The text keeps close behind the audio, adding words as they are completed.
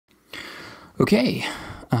Okay,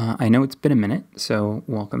 I know it's been a minute, so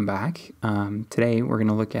welcome back. Today we're going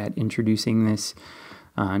to look at introducing this,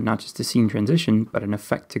 not just a scene transition, but an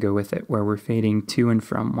effect to go with it, where we're fading to and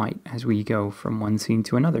from white as we go from one scene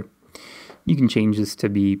to another. You can change this to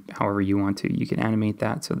be however you want to. You can animate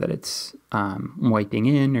that so that it's wiping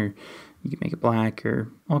in, or you can make it black,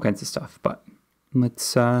 or all kinds of stuff. But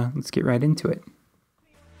let's get right into it.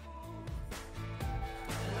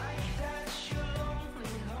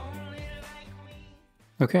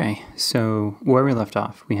 Okay, so where we left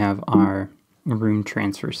off, we have our room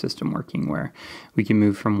transfer system working where we can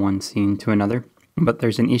move from one scene to another, but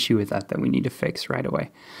there's an issue with that we need to fix right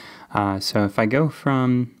away. So if I go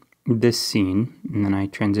from this scene, and then I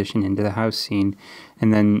transition into the house scene,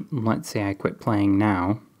 and then let's say I quit playing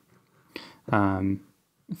now,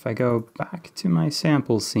 if I go back to my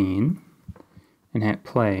sample scene and hit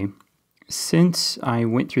play, since I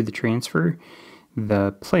went through the transfer,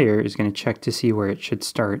 the player is going to check to see where it should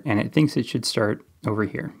start, and it thinks it should start over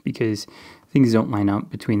here because things don't line up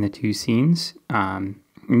between the two scenes. And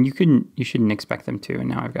you shouldn't expect them to. And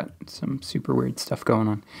now I've got some super weird stuff going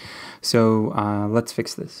on. So let's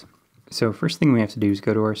fix this. So first thing we have to do is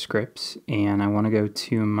go to our scripts, and I want to go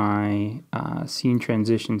to my scene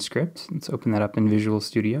transition script. Let's open that up in Visual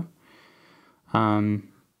Studio. And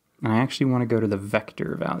I actually want to go to the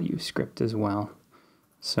vector value script as well.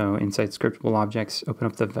 So inside scriptable objects, open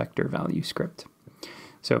up the vector value script.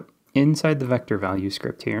 So inside the vector value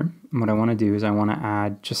script here, what I want to do is I want to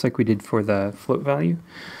add, just like we did for the float value,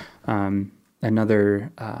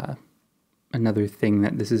 another thing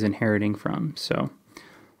that this is inheriting from. So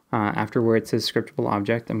after where it says scriptable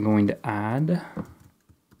object, I'm going to add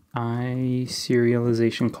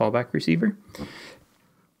iSerialization callback receiver.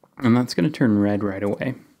 And that's going to turn red right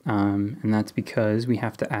away. And that's because we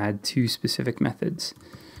have to add two specific methods.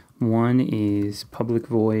 One is public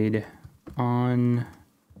void on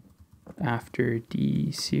after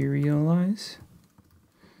deserialize,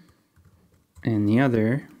 and the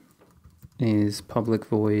other is public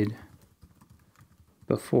void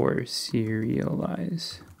before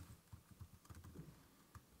serialize.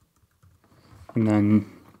 And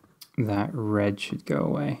then that red should go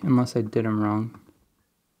away, unless I did them wrong.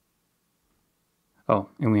 Oh,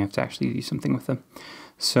 and we have to actually do something with them.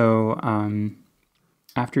 So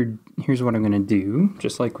here's what I'm going to do.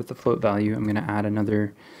 Just like with the float value, I'm going to add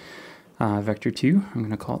another vector2. I'm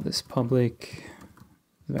going to call this public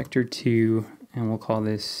vector2, and we'll call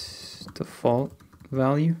this default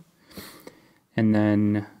value. And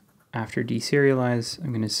then after deserialize,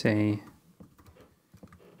 I'm going to say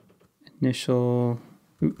initial.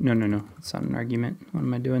 No, it's not an argument. What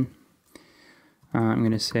am I doing? I'm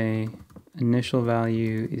going to say initial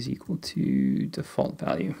value is equal to default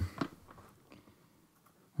value.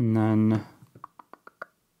 And then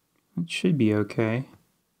it should be okay.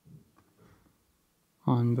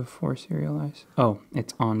 On before serialize. Oh,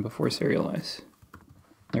 it's on before serialize.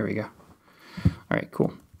 There we go. All right,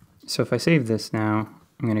 cool. So if I save this now,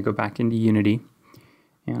 I'm going to go back into Unity,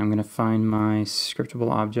 and I'm going to find my scriptable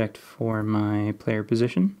object for my player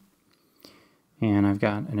position. And I've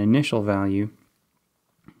got an initial value,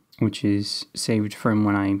 which is saved from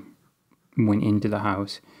when I went into the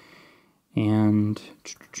house. And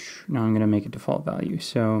now I'm going to make a default value.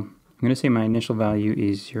 So I'm going to say my initial value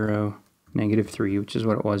is 0, -3, which is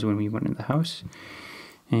what it was when we went into the house.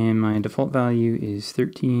 And my default value is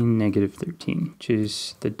 13, -13, which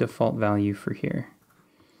is the default value for here.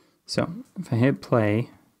 So if I hit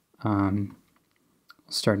play, I'll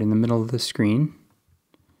start in the middle of the screen.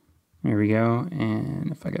 There we go.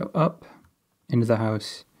 And if I go up into the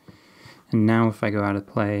house, and now if I go out of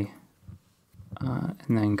play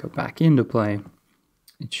and then go back into play,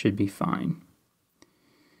 it should be fine.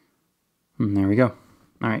 And there we go.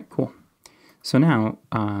 All right, cool. So now,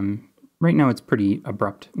 right now it's pretty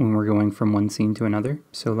abrupt when we're going from one scene to another.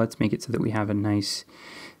 So let's make it so that we have a nice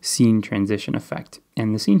scene transition effect.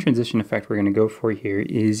 And the scene transition effect we're going to go for here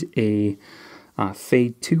is a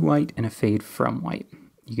fade to white and a fade from white.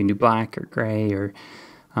 You can do black or gray, or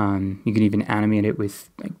you can even animate it with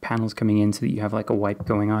like panels coming in so that you have like a wipe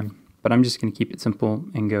going on. But I'm just going to keep it simple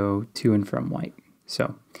and go to and from white.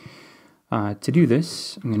 So to do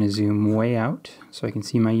this, I'm going to zoom way out so I can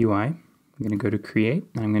see my UI. I'm going to go to create,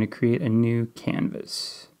 and I'm going to create a new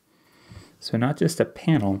canvas. So not just a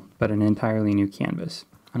panel, but an entirely new canvas.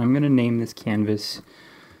 And I'm going to name this canvas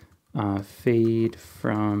fade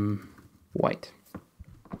from white.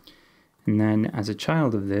 And then as a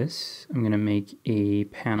child of this, I'm going to make a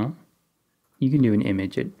panel. You can do an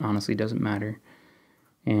image, it honestly doesn't matter.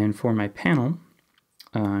 And for my panel,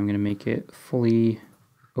 I'm going to make it fully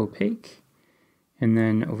opaque, And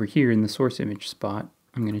then over here in the source image spot,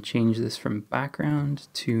 I'm going to change this from background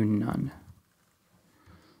to none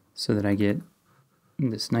so that I get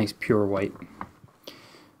this nice pure white.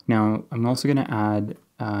 Now I'm also going to add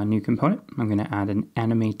a new component. I'm going to add an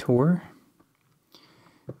animator.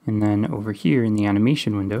 And then over here in the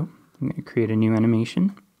animation window, I'm going to create a new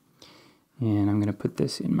animation. And I'm going to put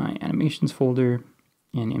this in my animations folder.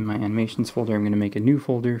 And in my animations folder, I'm going to make a new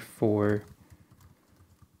folder for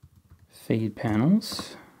fade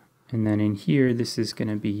panels. And then in here, this is going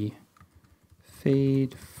to be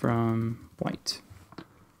fade from white.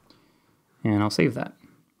 And I'll save that.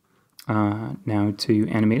 Now to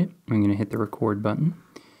animate it, I'm going to hit the record button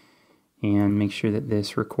and make sure that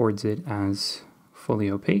this records it as fully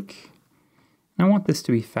opaque. And I want this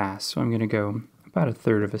to be fast, so I'm going to go about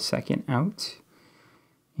 1/3 of a second out.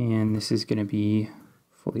 And this is going to be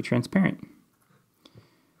fully transparent.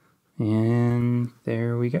 And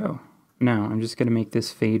there we go. Now I'm just going to make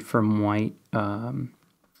this fade from white a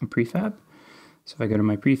prefab. So if I go to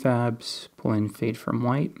my prefabs, pull in fade from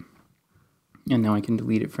white, and now I can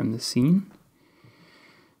delete it from the scene.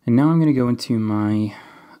 And now I'm going to go into my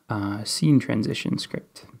scene transition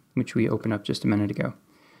script, which we opened up just a minute ago.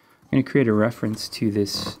 I'm going to create a reference to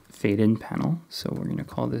this fade in panel. So we're going to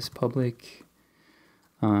call this public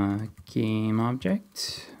game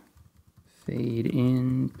object fade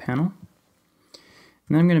in panel.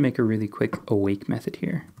 And then I'm going to make a really quick awake method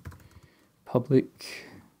here. Public,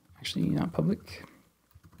 actually not public,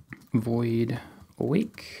 void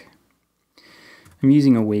awake. I'm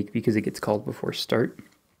using awake because it gets called before start.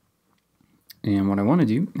 And what I want to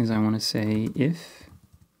do is I want to say if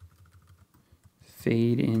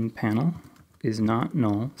fade in panel is not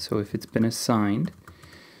null, so if it's been assigned,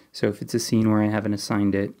 so if it's a scene where I haven't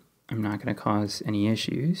assigned it, I'm not going to cause any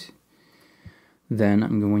issues, then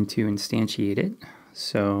I'm going to instantiate it.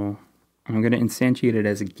 So I'm going to instantiate it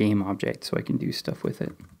as a game object so I can do stuff with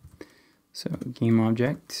it. So game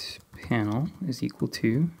object panel is equal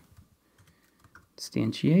to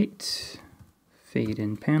instantiate fade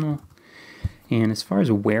in panel. And as far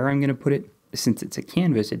as where I'm going to put it, since it's a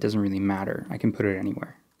canvas, it doesn't really matter. I can put it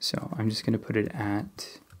anywhere. So I'm just going to put it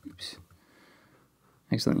at, oops,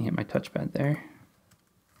 accidentally hit my touchpad there.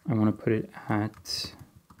 I want to put it at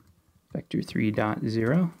vector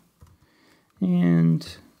 3.0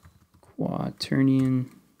 and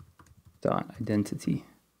quaternion dot identity.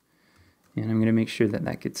 And I'm going to make sure that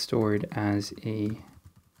that gets stored as a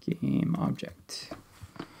game object.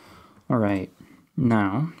 All right,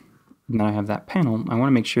 now that I have that panel, I want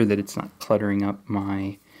to make sure that it's not cluttering up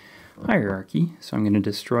my hierarchy. So I'm going to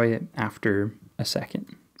destroy it after a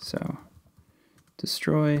second. So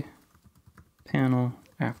destroy panel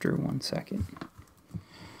after 1 second.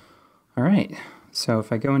 All right, so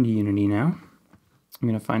if I go into Unity now, I'm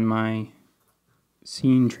going to find my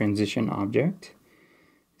scene transition object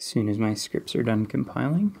as soon as my scripts are done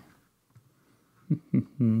compiling.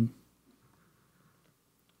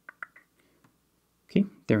 Okay,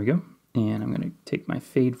 there we go. And I'm going to take my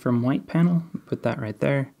fade from white panel and put that right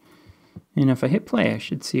there. And if I hit play, I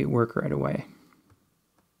should see it work right away.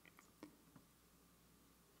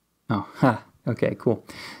 Oh, ha, okay, cool.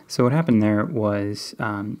 So what happened there was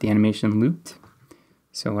the animation looped.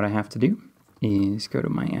 So what I have to do is go to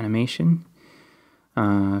my animation,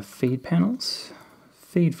 fade panels,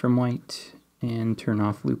 fade from white, and turn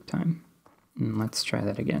off loop time. And let's try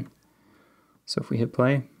that again. So if we hit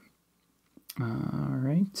play, all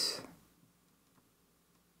right,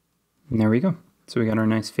 and there we go. So we got our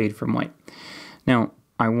nice fade from white. Now,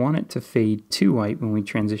 I want it to fade to white when we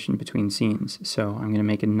transition between scenes. So I'm going to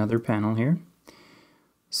make another panel here.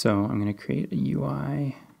 So I'm going to create a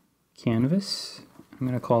UI canvas. I'm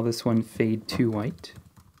going to call this one fade to white.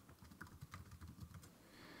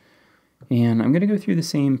 And I'm going to go through the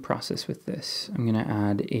same process with this. I'm going to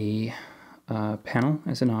add a panel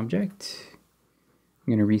as an object. I'm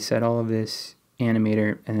going to reset all of this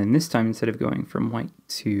animator, and then this time instead of going from white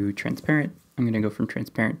to transparent, I'm going to go from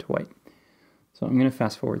transparent to white. So I'm going to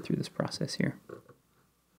fast forward through this process here.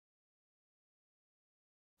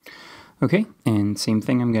 Okay, and same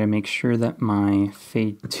thing, I'm going to make sure that my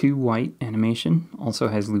fade to white animation also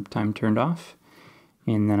has loop time turned off.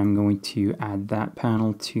 And then I'm going to add that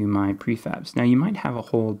panel to my prefabs. Now you might have a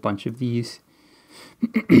whole bunch of these,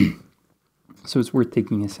 so it's worth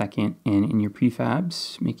taking a second and in your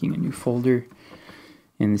prefabs, making a new folder.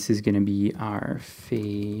 And this is going to be our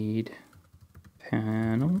fade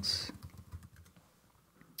panels.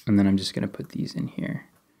 And then I'm just going to put these in here.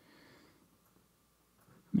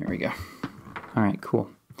 There we go. All right,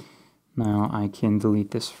 cool. Now I can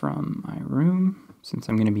delete this from my room since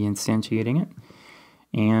I'm going to be instantiating it.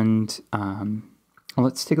 And Well,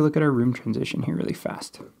 let's take a look at our room transition here really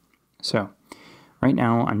fast. So right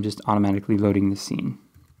now I'm just automatically loading the scene.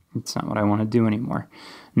 It's not what I want to do anymore.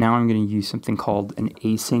 Now I'm going to use something called an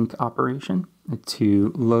async operation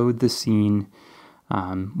to load the scene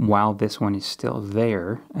while this one is still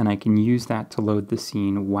there, and I can use that to load the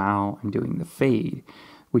scene while I'm doing the fade,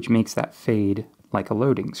 which makes that fade like a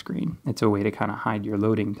loading screen. It's a way to kind of hide your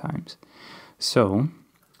loading times. So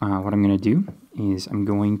what I'm going to do is I'm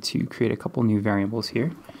going to create a couple new variables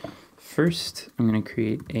here. First, I'm going to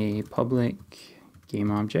create a public game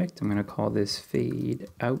object. I'm going to call this fade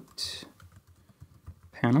out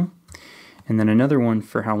panel, and then another one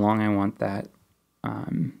for how long I want that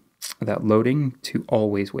that loading to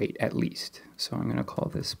always wait at least. So I'm going to call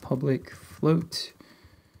this public float.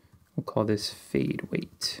 We'll call this fade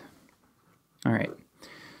wait. All right.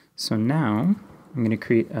 So now I'm going to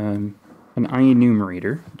create an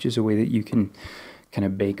IEnumerator, which is a way that you can kind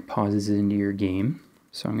of bake pauses into your game.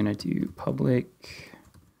 So I'm going to do public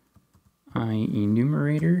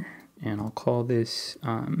IEnumerator, and I'll call this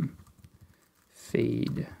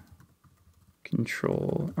fade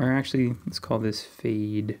control, or actually let's call this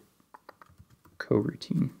fade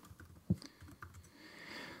coroutine.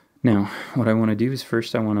 Now what I want to do is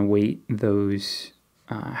first I want to wait those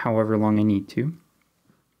however long I need to.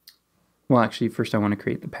 Well, actually first I want to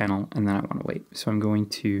create the panel and then I want to wait. So I'm going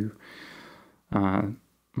to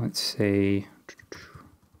let's say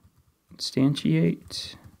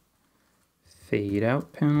instantiate fade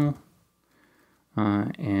out panel,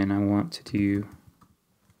 and I want to do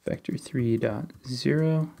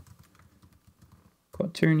vector3.0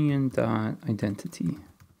 quaternion.identity.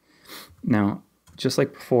 Now, just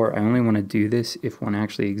like before, I only want to do this if one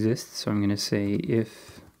actually exists. So I'm going to say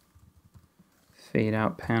if fade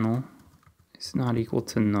out panel is not equal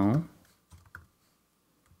to null,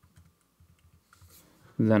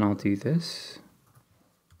 then I'll do this.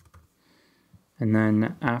 And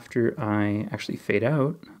then after I actually fade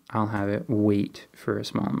out, I'll have it wait for a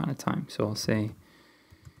small amount of time. So I'll say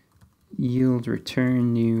yield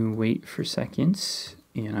return new wait for seconds,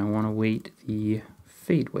 and I want to wait the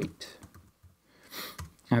fade wait.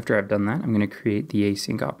 After I've done that, I'm going to create the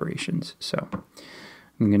async operations. So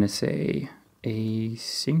I'm going to say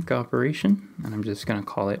async operation, and I'm just going to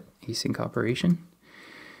call it async operation,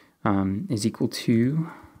 is equal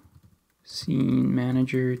to scene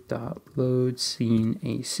manager dot load scene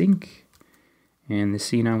async, and the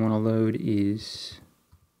scene I want to load is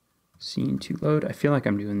scene to load. I feel like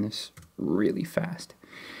I'm doing this really fast.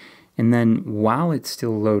 And then while it's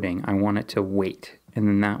still loading, I want it to wait, and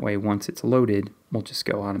then that way once it's loaded we'll just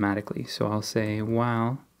go automatically. So I'll say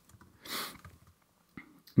while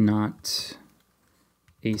not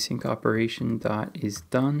async operation dot is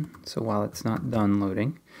done. So while it's not done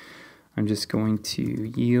loading, I'm just going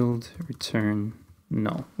to yield return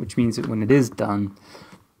null, which means that when it is done,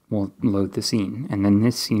 we'll load the scene, and then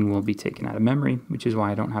this scene will be taken out of memory, which is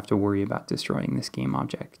why I don't have to worry about destroying this game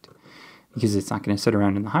object, because it's not going to sit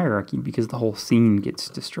around in the hierarchy because the whole scene gets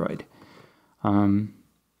destroyed.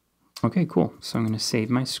 Okay, cool. So I'm going to save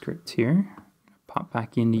my script here, pop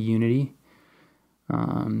back into Unity,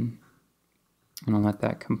 and I'll let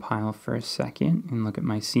that compile for a second and look at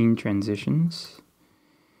my scene transitions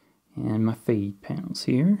and my fade panels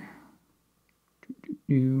here.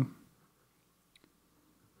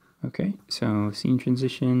 Okay, so scene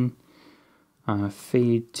transition,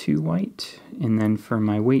 fade to white, and then for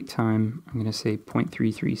my wait time, I'm going to say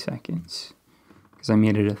 0.33 seconds because I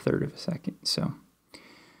made it a third of a second. So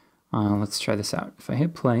let's try this out. If I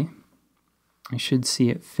hit play, I should see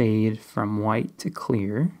it fade from white to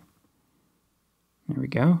clear. There we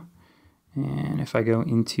go. And if I go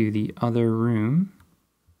into the other room,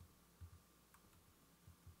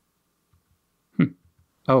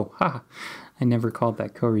 oh, ha! I never called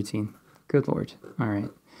that coroutine. Good lord. All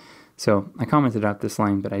right. So I commented out this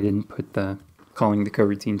line, but I didn't put the calling the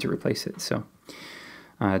coroutine to replace it. So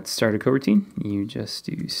to start a coroutine, you just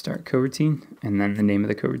do start coroutine, and then the name of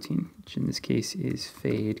the coroutine, which in this case is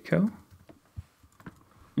fade co.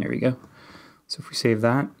 There we go. So if we save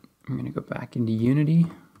that, I'm going to go back into Unity.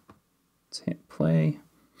 Let's hit play.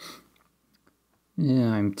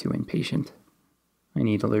 Yeah, I'm too impatient. I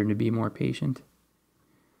need to learn to be more patient.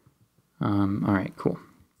 All right, cool.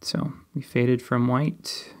 So we faded from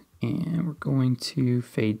white, and we're going to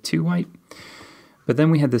fade to white. But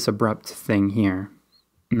then we had this abrupt thing here.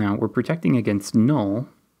 Now we're protecting against null,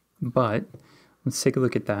 but let's take a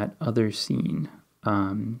look at that other scene.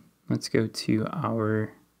 Let's go to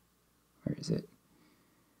our, where is it?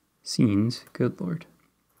 Scenes, good lord.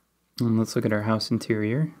 And let's look at our house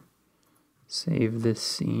interior. Save this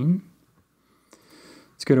scene.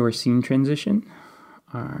 Let's go to our scene transition.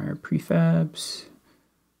 our prefabs.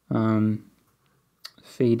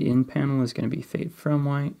 Fade in panel is going to be fade from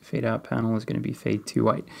white. Fade out panel is going to be fade to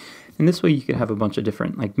white. And this way you could have a bunch of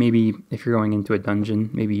different, like maybe if you're going into a dungeon,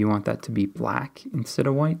 maybe you want that to be black instead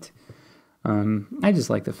of white. I just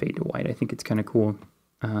like the fade to white. I think it's kind of cool.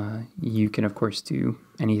 You can, of course, do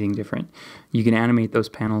anything different. You can animate those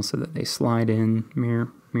panels so that they slide in,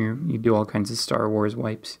 mirror. You do all kinds of Star Wars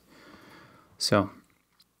wipes. So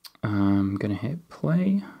I'm going to hit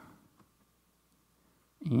play.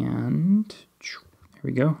 And there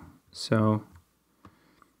we go. So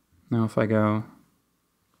now if I go,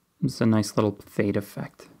 it's a nice little fade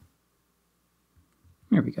effect.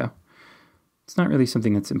 There we go. It's not really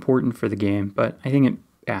something that's important for the game, but I think it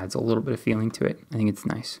adds a little bit of feeling to it. I think it's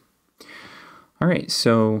nice. All right,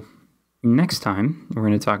 so next time we're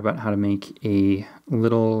going to talk about how to make a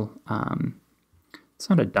little, it's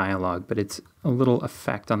not a dialogue, but it's a little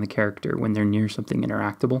effect on the character when they're near something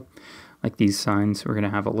interactable. Like these signs, we're going to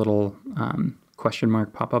have a little question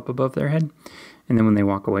mark pop up above their head, and then when they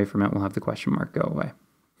walk away from it, we'll have the question mark go away.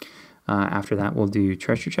 After that, we'll do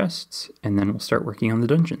treasure chests, and then we'll start working on the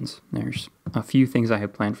dungeons. There's a few things I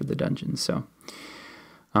have planned for the dungeons, so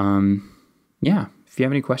yeah, if you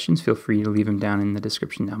have any questions, feel free to leave them down in the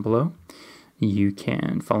description down below. You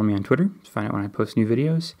can follow me on Twitter to find out when I post new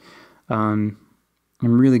videos. I'm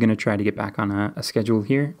really going to try to get back on a schedule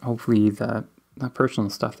here. Hopefully the personal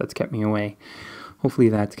stuff that's kept me away, hopefully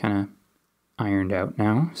that's kind of ironed out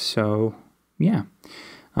now. So yeah,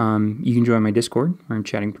 you can join my Discord where I'm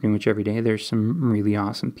chatting pretty much every day. There's some really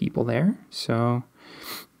awesome people there. So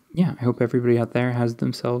yeah, I hope everybody out there has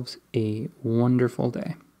themselves a wonderful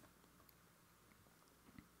day.